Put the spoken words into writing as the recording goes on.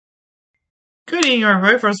Good evening,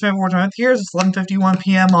 everybody. First February 10th here. It's 11:51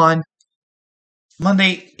 p.m. on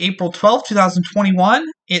Monday, April 12th, 2021.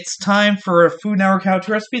 It's time for a Food Network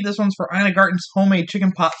how-to recipe. This one's for Garten's homemade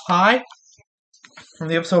chicken pot pie from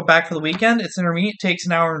the episode Back for the Weekend. It's intermediate, takes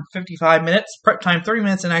an hour and 55 minutes. Prep time 30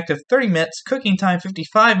 minutes, inactive 30 minutes. Cooking time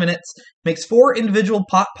 55 minutes. Makes 4 individual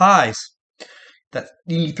pot pies.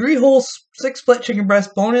 You need 3 whole 6 split chicken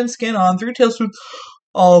breasts, bone-in skin on, 3 tablespoons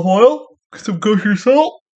olive oil, some kosher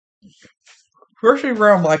salt, grocery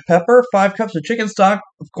brown black pepper, 5 cups of chicken stock.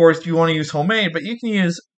 Of course, you want to use homemade, but you can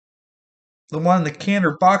use the one in the can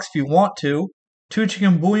or box if you want to. 2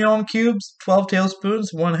 chicken bouillon cubes, 12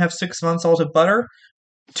 tablespoons, 1/2 stick of unsalted butter,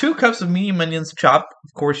 2 cups of medium onions chopped.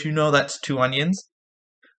 Of course, you know that's 2 onions.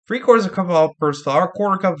 3/4 cup of all-purpose flour,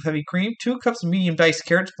 1/4 cup of heavy cream, 2 cups of medium diced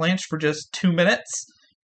carrots blanched for just 2 minutes,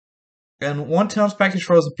 and 1 ounce package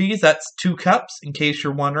frozen peas. That's 2 cups, in case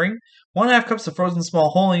you're wondering. 1/2 cups of frozen small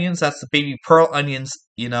whole onions. That's the baby pearl onions,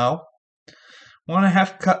 you know.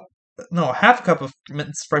 1/2 cup, no, 1/2 cup of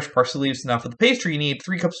minced fresh parsley leaves. Now for the pastry, you need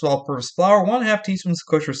 3 cups of all-purpose flour, 1/2 teaspoons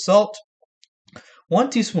of kosher salt, 1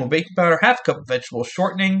 teaspoon of baking powder, 1/2 cup of vegetable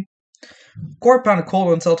shortening, 1/4 pound of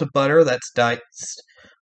cold unsalted butter. That's diced.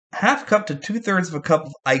 1/2 cup to 2/3 cup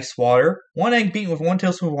of ice water. 1 egg beaten with 1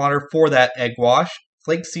 tablespoon of water for that egg wash.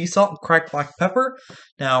 Flaked sea salt and cracked black pepper.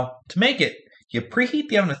 Now, to make it, you preheat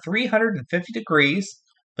the oven to 350 degrees.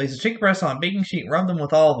 Place the chicken breasts on a baking sheet and rub them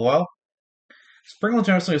with olive oil. Sprinkle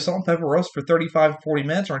generously with salt and pepper. Roast for 35 to 40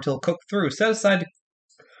 minutes or until cooked through. Set aside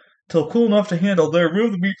until cool enough to handle. Then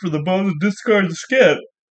remove the meat from the bones and discard the skin.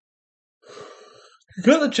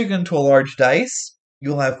 Cut the chicken into a large dice.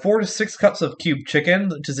 You'll have 4 to 6 cups of cubed chicken,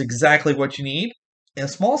 which is exactly what you need. In a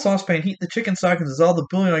small saucepan, heat the chicken stock and dissolve the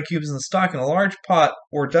bouillon cubes in the stock in a large pot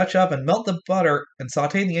or Dutch oven. Melt the butter and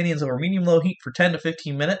saute the onions over medium-low heat for 10 to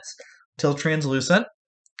 15 minutes until translucent.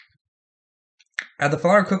 Add the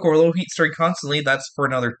flour and cook over low heat, stirring constantly. That's for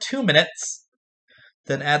another 2 minutes.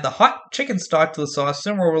 Then add the hot chicken stock to the sauce.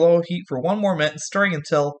 Simmer over low heat for 1 more minute, stirring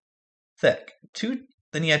until thick.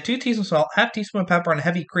 Then you add 2 teaspoons of salt, 1/2 teaspoon of pepper, and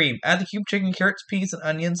heavy cream. Add the cubed chicken, carrots, peas, and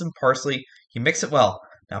onions, and parsley. You mix it well.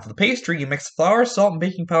 Now for the pastry, you mix flour, salt, and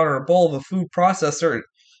baking powder in a bowl of a food processor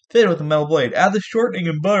fitted with a metal blade. Add the shortening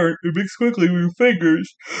and butter and mix quickly with your fingers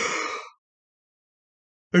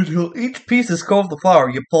until each piece is coated with the flour.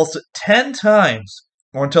 You pulse it 10 times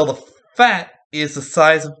or until the fat is the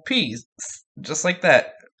size of peas. Just like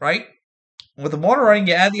that, right? With the water running,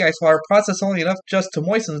 you add the ice water. Process only enough just to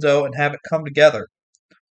moisten the dough and have it come together.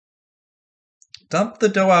 Dump the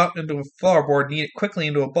dough out into a flour board, knead it quickly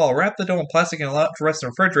into a ball. Wrap the dough in plastic and allow it to rest in the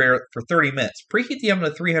refrigerator for 30 minutes. Preheat the oven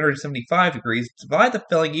to 375 degrees. Divide the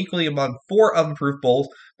filling equally among 4 oven-proof bowls.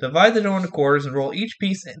 Divide the dough into quarters and roll each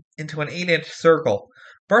piece into an 8-inch circle.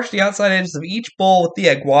 Brush the outside edges of each bowl with the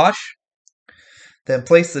egg wash. Then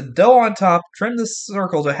place the dough on top. Trim the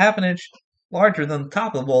circle to 1/2 inch larger than the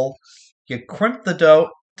top of the bowl. You crimp the dough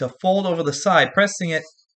to fold over the side, pressing it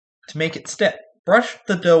to make it stick. Brush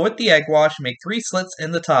the dough with the egg wash and make 3 slits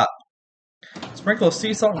in the top. Sprinkle with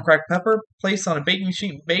sea salt and cracked pepper. Place on a baking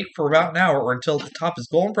sheet and bake for about an hour or until the top is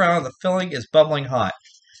golden brown and the filling is bubbling hot.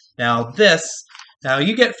 Now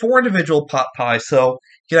you get 4 individual pot pies, so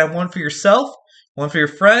you can have one for yourself, one for your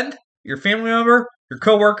friend, your family member, your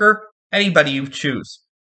coworker, anybody you choose.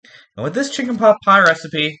 And with this chicken pot pie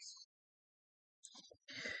recipe,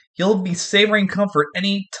 you'll be savoring comfort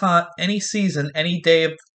any time, any season, any day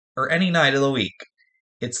of or any night of the week.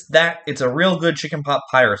 It's a real good chicken pot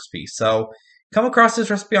pie recipe. So come across this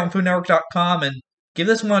recipe on foodnetwork.com and give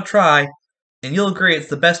this one a try, and you'll agree it's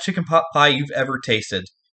the best chicken pot pie you've ever tasted.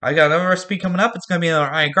 I got another recipe coming up. It's going to be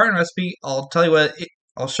another Garten recipe. I'll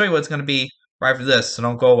show you what it's going to be right after this, so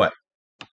don't go away.